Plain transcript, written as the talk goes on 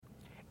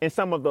In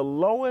some of the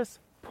lowest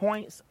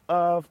points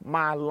of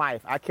my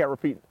life, I kept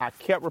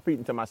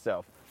repeating to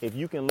myself, if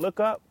you can look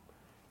up,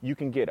 you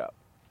can get up.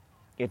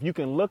 If you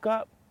can look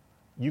up,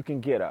 you can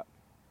get up.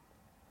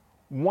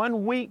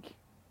 1 week,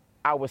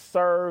 I was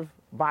served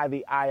by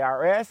the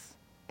IRS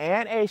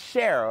and a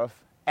sheriff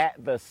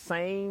at the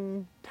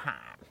same time.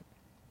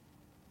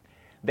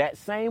 That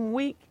same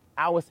week,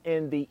 I was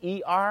in the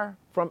ER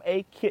from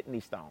a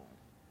kidney stone.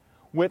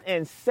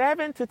 Within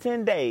 7 to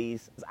 10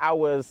 days, I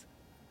was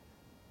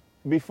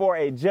before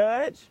a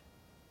judge.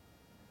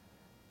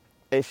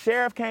 A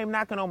sheriff came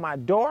knocking on my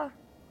door.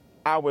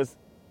 I was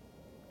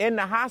in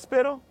the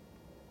hospital,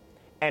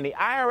 and the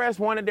IRS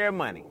wanted their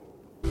money.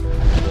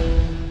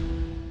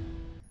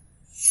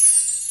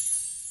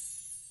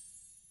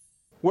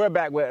 We're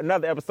back with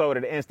another episode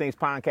of the Instincts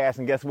Podcast,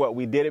 and guess what?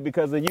 We did it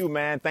because of you,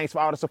 man. Thanks for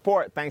all the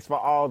support. Thanks for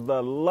all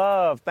the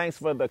love. Thanks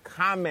for the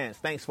comments.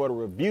 Thanks for the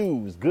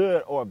reviews,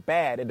 good or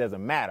bad. It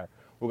doesn't matter.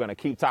 We're going to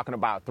keep talking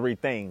about 3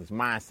 things: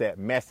 mindset,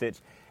 message,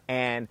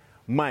 and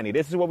money.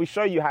 This is where we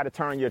show you how to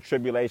turn your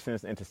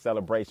tribulations into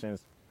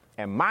celebrations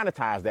and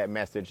monetize that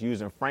message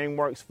using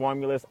frameworks,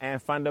 formulas,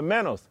 and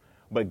fundamentals.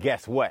 But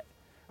guess what?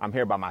 I'm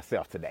here by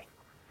myself today.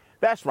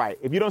 That's right.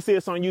 If you don't see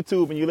us on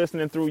YouTube and you're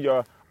listening through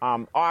your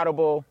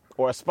Audible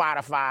or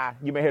Spotify,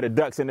 you may hear the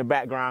ducks in the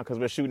background because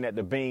we're shooting at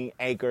the Bean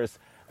Acres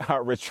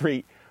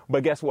retreat.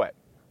 But guess what?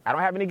 I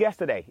don't have any guests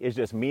today. It's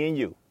just me and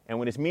you. And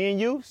when it's me and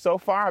you, so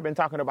far I've been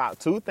talking about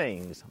 2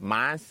 things: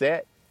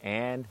 mindset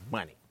and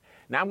money.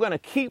 Now I'm going to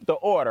keep the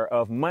order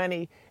of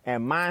money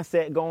and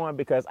mindset going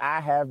because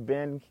I have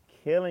been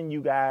killing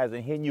you guys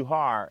and hitting you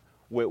hard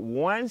with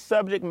one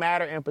subject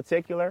matter in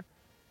particular,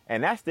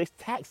 and that's this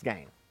tax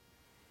game.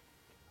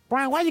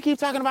 Brian, why do you keep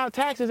talking about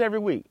taxes every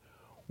week?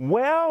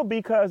 Well,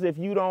 because if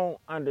you don't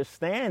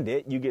understand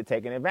it, you get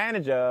taken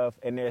advantage of,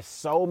 and there's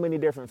so many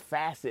different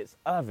facets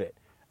of it.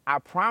 I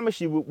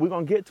promise you, we're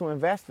going to get to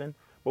investing,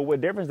 but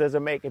what difference does it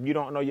make if you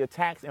don't know your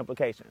tax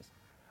implications?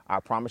 I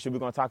promise you, we're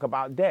going to talk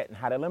about debt and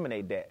how to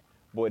eliminate debt.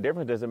 But what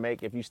difference does it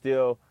make if you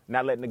still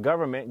not letting the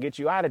government get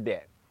you out of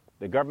debt?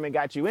 The government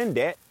got you in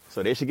debt,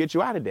 so they should get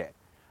you out of debt.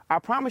 I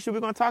promise you, we're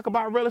going to talk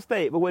about real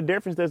estate, but what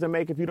difference does it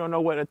make if you don't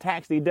know what a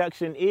tax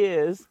deduction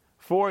is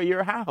for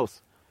your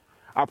house?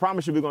 I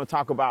promise you, we're going to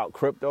talk about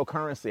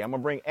cryptocurrency. I'm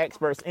going to bring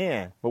experts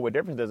in, but what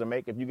difference does it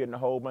make if you get in a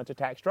whole bunch of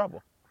tax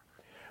trouble?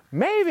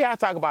 Maybe I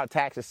talk about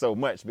taxes so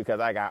much because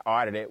I got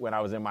audited when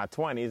I was in my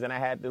 20s and I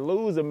had to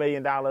lose $1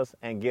 million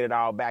and get it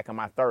all back in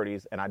my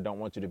 30s, and I don't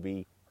want you to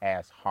be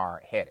as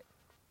hard-headed.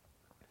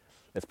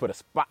 Let's put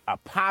a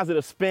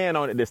positive spin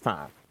on it this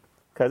time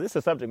because it's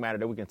a subject matter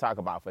that we can talk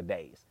about for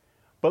days.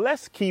 But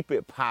let's keep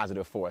it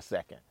positive for a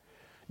second.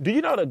 Do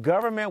you know the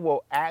government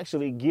will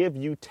actually give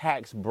you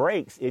tax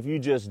breaks if you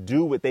just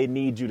do what they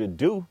need you to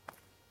do?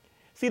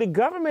 See, the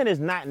government is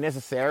not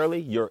necessarily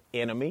your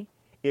enemy.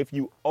 If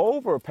you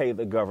overpay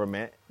the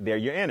government, they're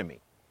your enemy,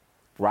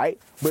 right?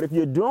 But if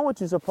you're doing what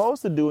you're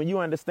supposed to do and you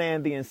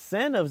understand the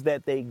incentives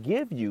that they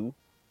give you,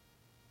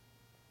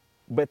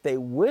 but they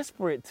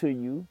whisper it to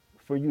you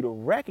for you to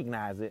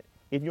recognize it,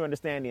 if you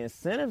understand the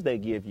incentives they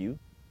give you,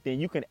 then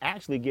you can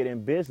actually get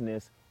in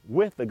business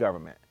with the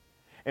government.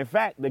 In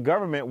fact, the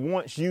government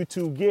wants you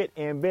to get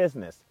in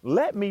business.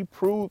 Let me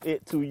prove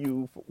it to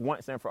you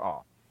once and for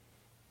all.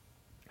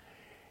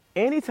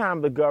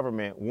 Anytime the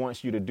government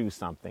wants you to do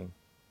something,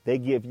 they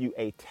give you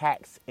a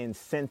tax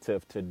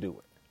incentive to do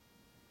it.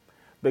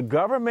 The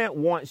government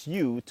wants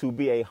you to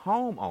be a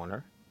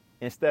homeowner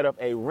instead of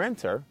a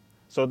renter,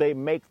 so they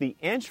make the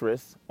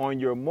interest on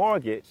your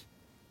mortgage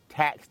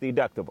tax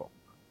deductible.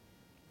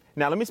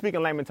 Now, let me speak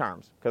in layman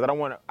terms because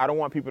I don't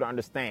want people to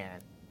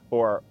understand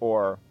or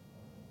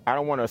I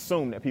don't want to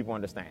assume that people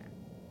understand.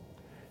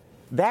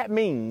 That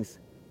means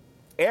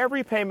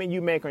every payment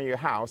you make on your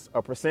house,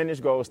 a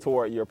percentage goes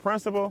toward your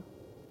principal,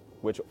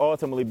 which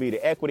ultimately be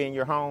the equity in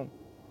your home,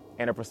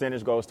 and a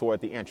percentage goes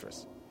toward the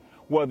interest.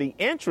 Well, the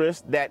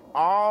interest that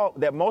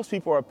most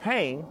people are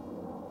paying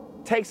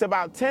takes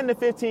about 10 to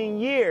 15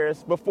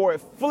 years before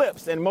it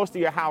flips and most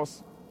of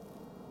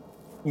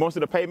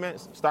the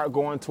payments start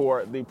going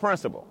toward the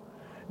principal.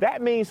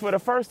 That means for the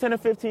first 10 to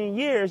 15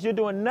 years, you're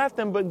doing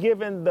nothing but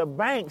giving the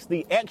banks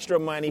the extra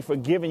money for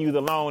giving you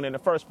the loan in the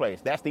first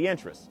place. That's the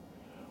interest.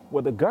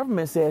 Well, the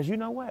government says, you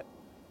know what?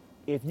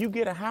 If you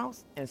get a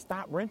house and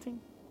stop renting,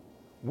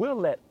 we'll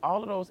let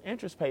all of those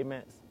interest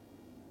payments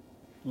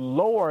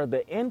lower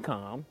the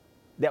income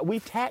that we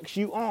tax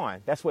you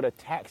on. That's what a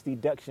tax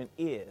deduction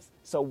is.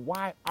 So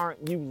why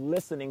aren't you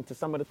listening to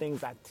some of the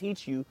things I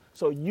teach you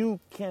so you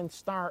can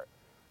start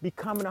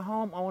becoming a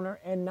homeowner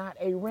and not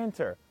a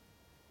renter?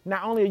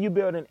 Not only are you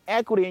building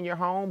equity in your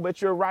home,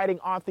 but you're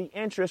writing off the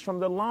interest from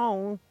the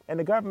loan. And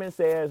the government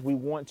says, we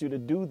want you to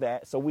do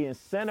that. So we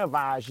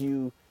incentivize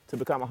you to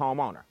become a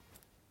homeowner.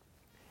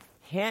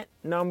 Hint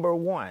number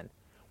 1,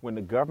 when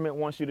the government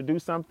wants you to do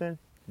something,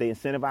 they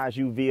incentivize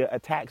you via a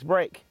tax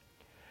break.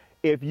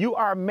 If you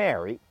are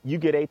married, you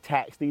get a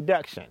tax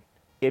deduction.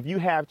 If you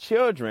have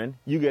children,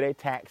 you get a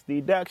tax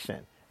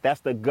deduction. That's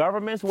the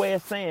government's way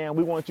of saying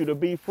we want you to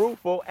be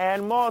fruitful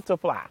and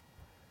multiply.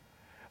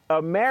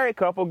 A married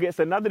couple gets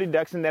another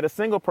deduction that a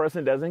single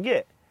person doesn't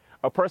get.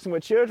 A person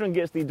with children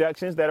gets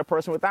deductions that a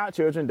person without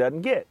children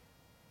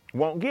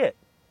won't get.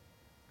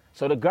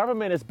 So the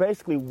government is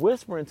basically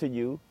whispering to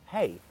you,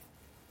 hey,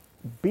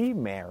 be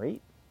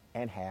married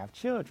and have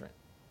children.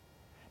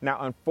 Now,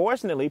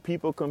 unfortunately,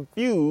 people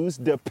confuse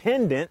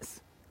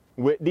dependence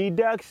with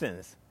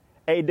deductions.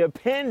 A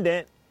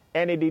dependent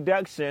and a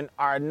deduction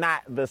are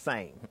not the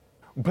same.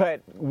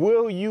 But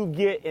will you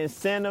get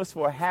incentives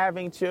for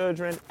having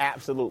children?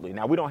 Absolutely.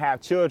 Now, we don't have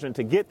children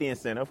to get the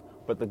incentive,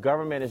 but the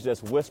government is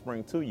just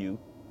whispering to you,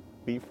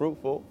 be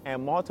fruitful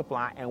and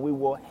multiply, and we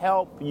will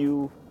help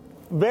you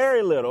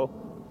very little,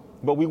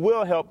 but we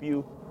will help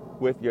you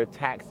with your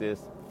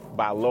taxes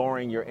by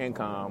lowering your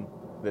income,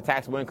 the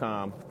taxable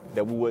income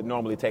that we would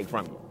normally take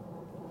from you.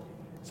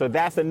 So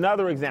that's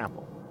another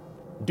example.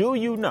 Do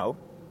you know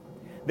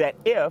that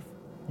if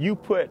you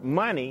put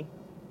money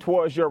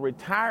towards your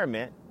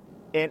retirement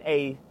in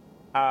a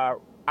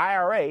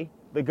IRA,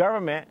 the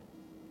government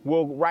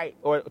will write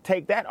or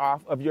take that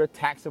off of your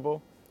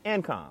taxable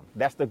income?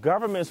 That's the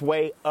government's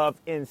way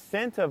of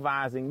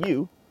incentivizing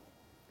you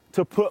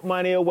to put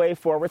money away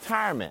for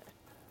retirement.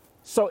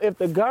 So if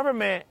the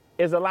government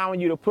is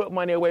allowing you to put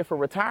money away for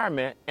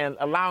retirement and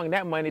allowing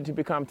that money to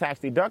become tax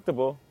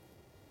deductible,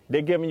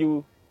 they're giving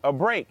you a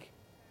break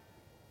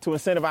to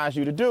incentivize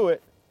you to do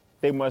it.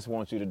 They must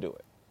want you to do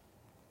it.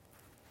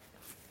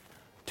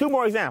 Two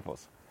more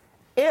examples.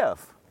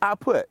 If I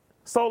put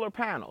solar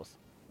panels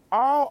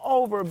all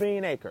over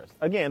Bean Acres,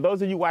 again,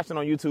 those of you watching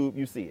on YouTube,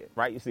 you see it,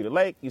 right? You see the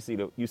lake, you see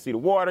the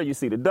water, you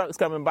see the ducks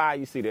coming by,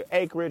 you see the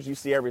acreage, you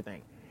see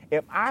everything.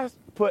 If I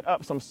put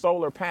up some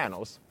solar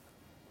panels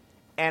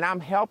and I'm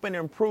helping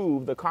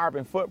improve the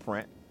carbon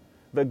footprint,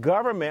 the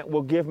government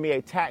will give me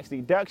a tax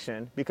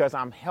deduction because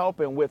I'm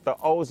helping with the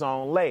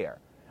ozone layer.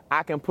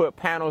 I can put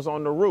panels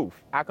on the roof.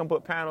 I can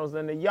put panels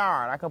in the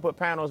yard. I can put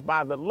panels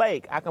by the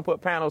lake. I can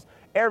put panels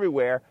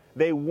everywhere.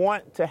 They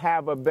want to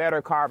have a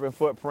better carbon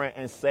footprint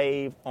and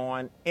save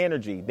on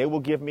energy. They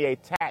will give me a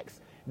tax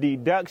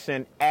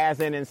deduction as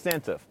an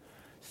incentive.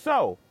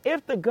 So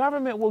if the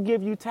government will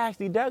give you tax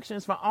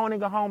deductions for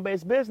owning a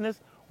home-based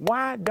business,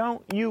 why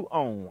don't you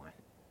own one?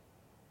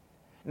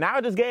 Now,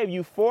 I just gave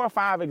you 4 or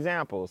 5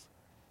 examples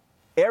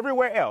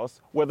everywhere else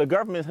where the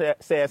government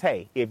says,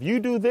 hey, if you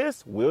do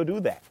this, we'll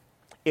do that.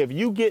 If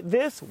you get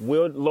this,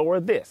 we'll lower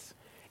this.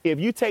 If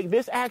you take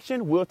this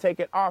action, we'll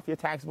take it off your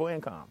taxable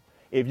income.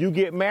 If you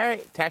get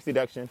married, tax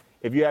deduction.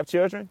 If you have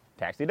children,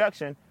 tax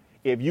deduction.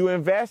 If you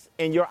invest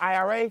in your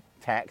IRA,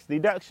 tax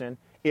deduction.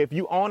 If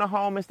you own a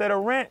home instead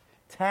of rent,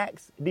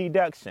 tax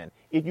deduction.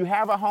 If you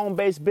have a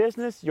home-based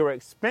business, your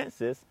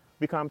expenses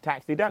become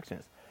tax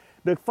deductions.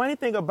 The funny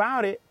thing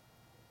about it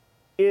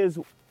is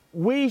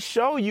we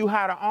show you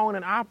how to own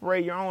and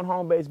operate your own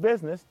home-based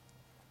business,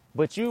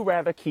 but you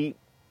rather keep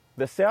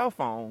the cell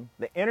phone,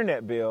 the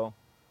internet bill,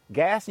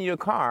 gas in your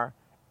car,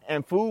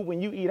 and food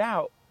when you eat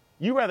out.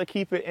 You rather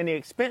keep it in the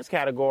expense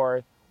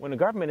category when the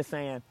government is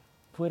saying,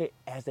 put it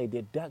as a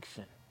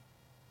deduction.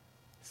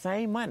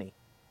 Same money,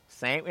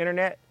 same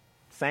internet,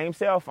 same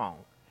cell phone,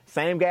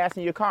 same gas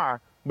in your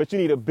car, but you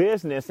need a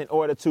business in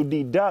order to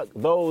deduct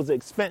those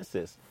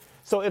expenses.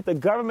 So if the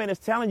government is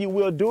telling you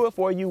we'll do it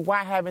for you,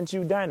 why haven't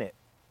you done it?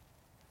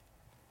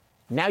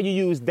 Now you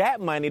use that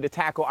money to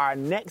tackle our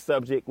next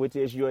subject, which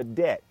is your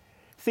debt.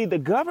 See, the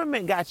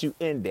government got you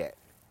in debt.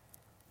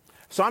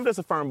 So I'm just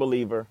a firm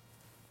believer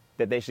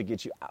that they should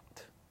get you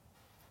out.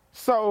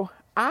 So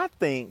I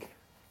think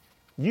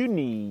you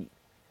need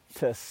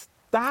to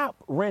stop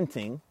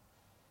renting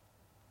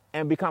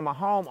and become a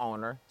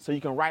homeowner so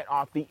you can write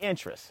off the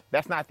interest.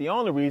 That's not the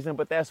only reason,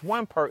 but that's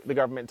one perk the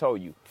government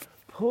told you.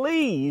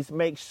 Please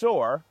make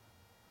sure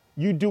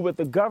you do what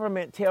the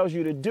government tells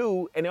you to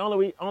do, and the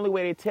only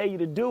way they tell you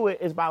to do it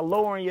is by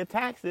lowering your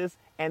taxes,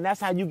 and that's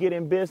how you get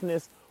in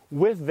business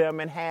with them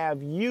and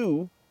have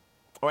you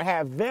or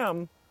have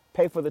them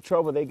pay for the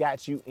trouble they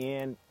got you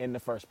in the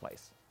first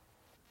place.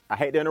 I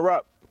hate to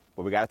interrupt,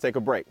 but we got to take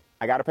a break.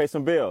 I got to pay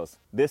some bills.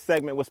 This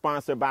segment was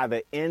sponsored by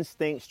the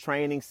Instincts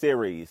Training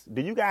Series.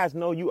 Do you guys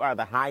know you are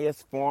the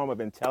highest form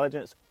of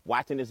intelligence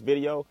watching this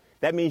video?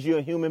 That means you're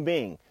a human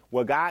being.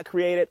 Well, God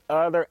created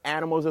other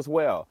animals as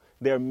well.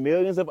 There are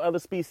millions of other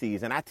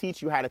species, and I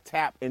teach you how to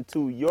tap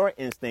into your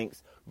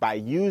instincts by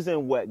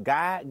using what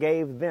God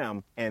gave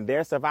them and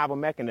their survival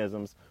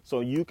mechanisms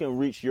so you can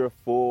reach your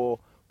full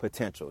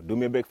potential. Do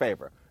me a big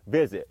favor.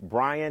 Visit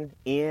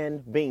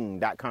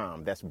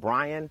briannbean.com. That's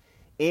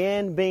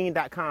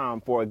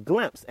briannbean.com for a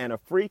glimpse and a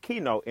free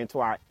keynote into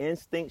our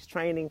Instincts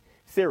Training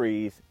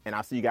Series, and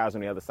I'll see you guys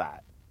on the other side.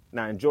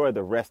 Now enjoy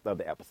the rest of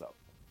the episode.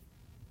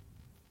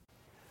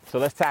 So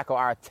let's tackle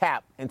our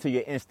tap into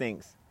your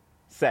instincts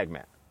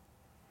segment.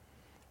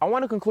 I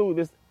want to conclude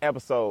this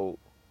episode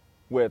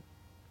with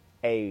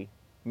a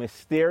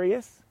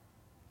mysterious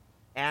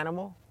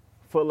animal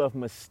full of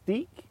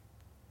mystique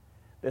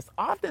that's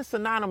often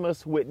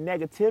synonymous with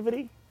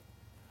negativity,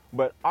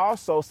 but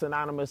also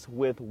synonymous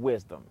with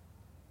wisdom.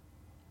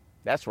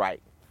 That's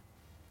right,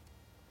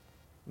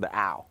 the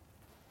owl.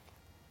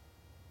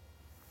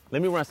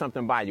 Let me run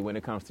something by you when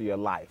it comes to your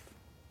life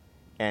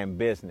and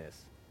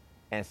business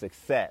and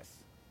success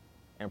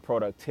and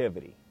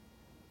productivity.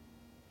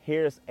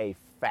 Here's a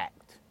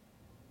fact.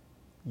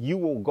 You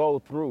will go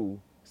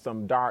through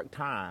some dark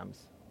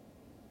times,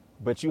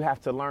 but you have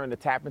to learn to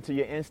tap into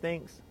your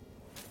instincts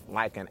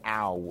like an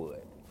owl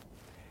would.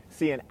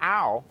 See, an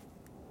owl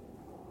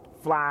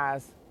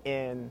flies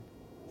in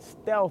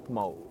stealth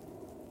mode.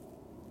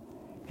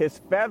 His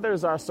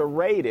feathers are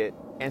serrated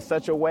in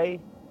such a way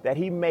that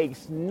he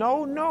makes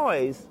no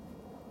noise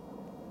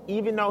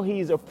even though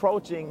he's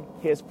approaching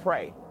his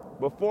prey.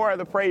 Before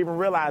the prey even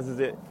realizes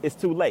it, it's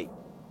too late.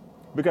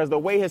 Because the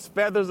way his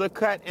feathers are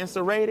cut and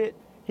serrated,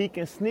 he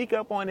can sneak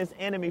up on his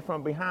enemy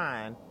from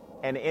behind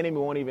and the enemy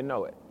won't even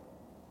know it.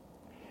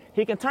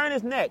 He can turn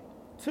his neck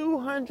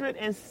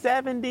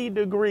 270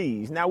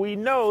 degrees. Now we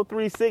know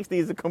 360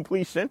 is a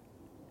completion,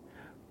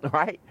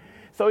 right?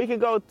 So he can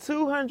go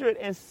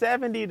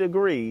 270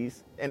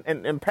 degrees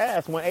and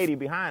pass 180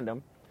 behind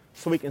him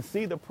so he can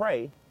see the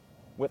prey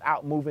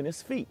without moving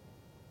his feet,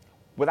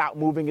 without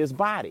moving his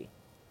body.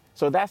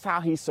 So that's how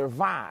he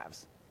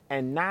survives.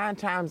 And 9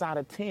 times out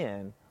of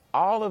 10,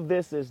 all of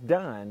this is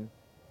done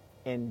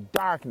in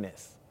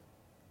darkness.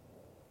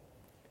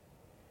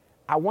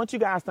 I want you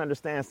guys to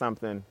understand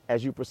something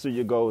as you pursue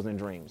your goals and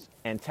dreams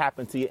and tap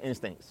into your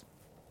instincts.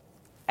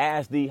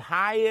 As the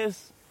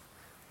highest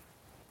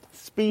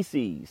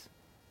species,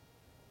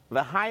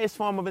 the highest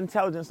form of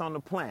intelligence on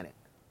the planet,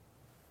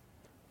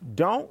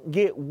 don't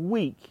get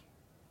weak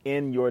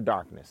in your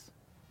darkness.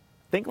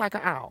 Think like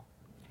an owl.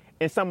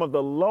 In some of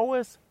the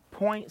lowest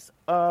points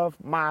of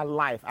my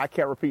life, I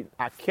kept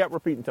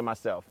repeating to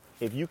myself,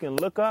 if you can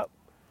look up,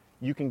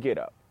 you can get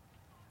up.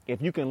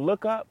 If you can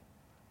look up,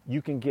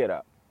 you can get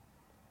up.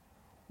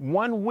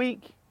 1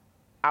 week,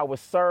 I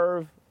was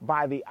served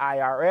by the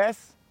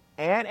IRS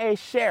and a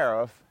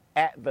sheriff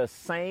at the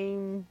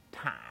same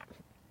time.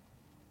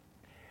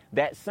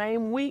 That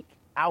same week,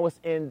 I was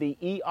in the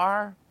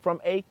ER from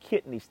a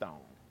kidney stone.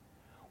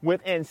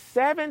 Within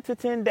 7 to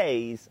 10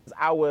 days,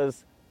 I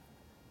was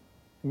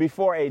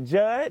before a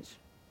judge.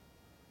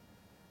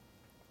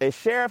 A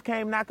sheriff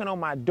came knocking on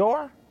my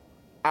door.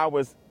 I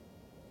was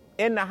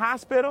in the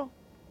hospital,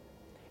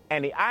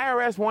 and the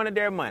IRS wanted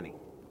their money.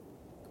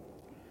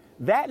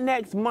 That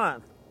next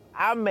month,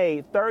 I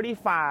made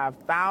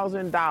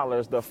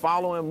 $35,000 the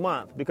following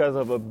month because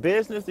of a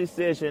business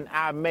decision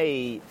I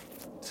made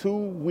 2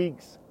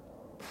 weeks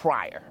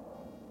prior.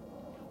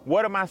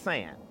 What am I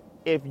saying?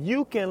 If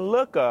you can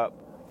look up,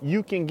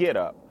 you can get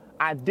up.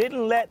 I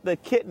didn't let the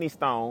kidney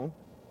stone,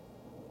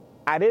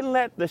 I didn't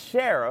let the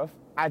sheriff,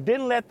 I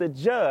didn't let the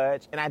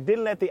judge, and I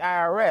didn't let the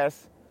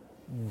IRS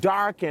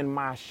darken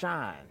my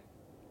shine.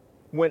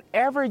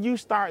 Whenever you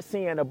start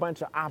seeing a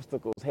bunch of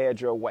obstacles head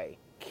your way,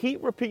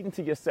 keep repeating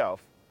to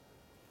yourself,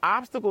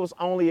 obstacles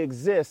only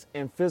exist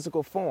in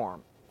physical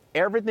form.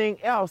 Everything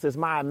else is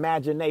my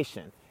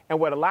imagination. And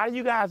what a lot of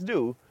you guys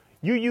do,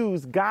 you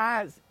use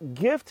God's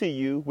gift to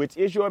you, which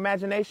is your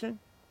imagination,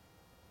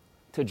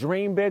 to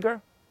dream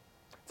bigger,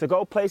 to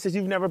go places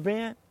you've never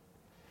been,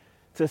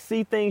 to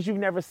see things you've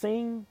never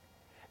seen.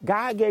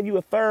 God gave you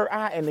a third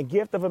eye and the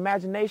gift of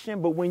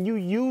imagination, but when you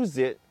use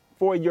it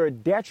for your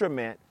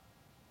detriment,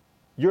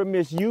 you're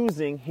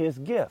misusing his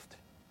gift.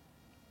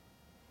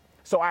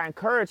 So I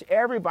encourage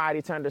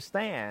everybody to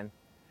understand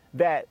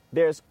that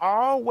there's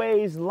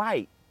always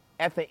light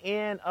at the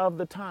end of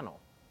the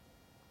tunnel.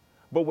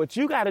 But what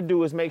you got to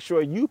do is make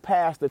sure you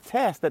pass the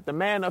test that the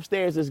man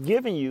upstairs is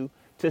giving you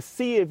to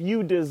see if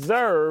you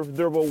deserve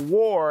the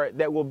reward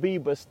that will be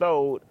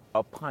bestowed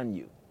upon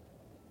you.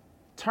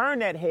 Turn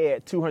that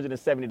head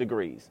 270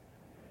 degrees.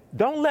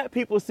 Don't let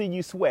people see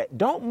you sweat.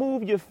 Don't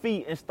move your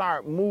feet and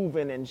start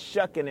moving and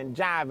shucking and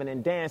jiving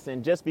and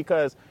dancing just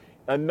because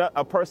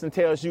a person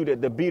tells you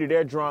that the beat of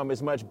their drum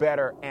is much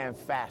better and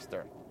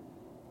faster.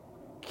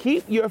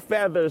 Keep your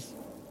feathers,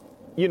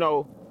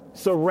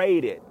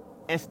 serrated,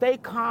 and stay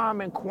calm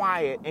and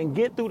quiet and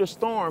get through the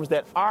storms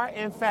that are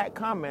in fact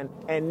coming,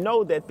 and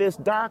know that this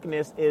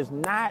darkness is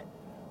not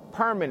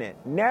permanent.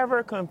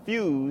 Never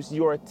confuse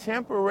your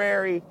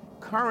temporary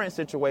current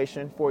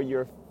situation for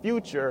your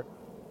future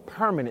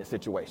permanent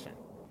situation.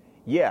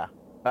 Yeah,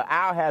 an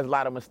owl has a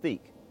lot of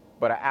mystique,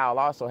 but an owl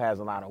also has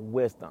a lot of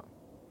wisdom.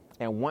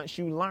 And once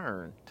you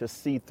learn to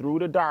see through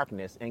the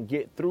darkness and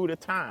get through the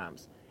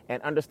times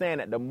and understand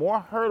that the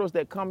more hurdles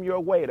that come your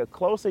way, the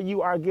closer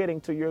you are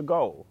getting to your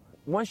goal.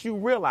 Once you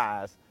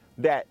realize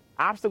that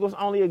obstacles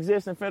only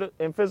exist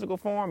in physical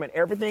form and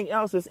everything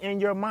else is in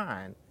your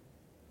mind,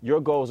 your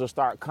goals will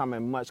start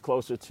coming much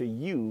closer to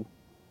you.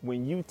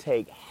 When you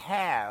take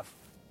half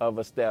of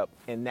a step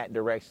in that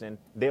direction,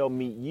 they'll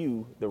meet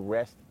you the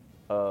rest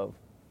of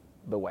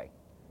the way.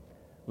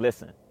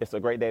 Listen, it's a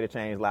great day to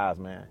change lives,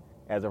 man.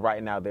 As of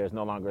right now, there's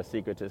no longer a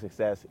secret to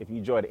success. If you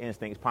enjoy the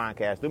Instincts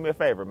podcast, do me a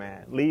favor,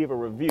 man. Leave a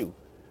review.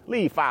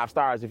 Leave 5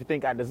 stars if you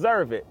think I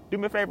deserve it. Do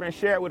me a favor and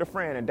share it with a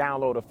friend and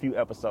download a few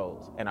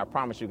episodes. And I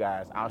promise you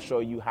guys, I'll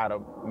show you how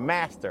to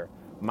master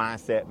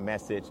mindset,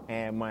 message,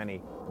 and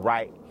money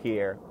right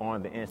here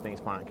on the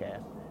Instincts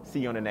podcast. See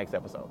you on the next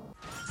episode.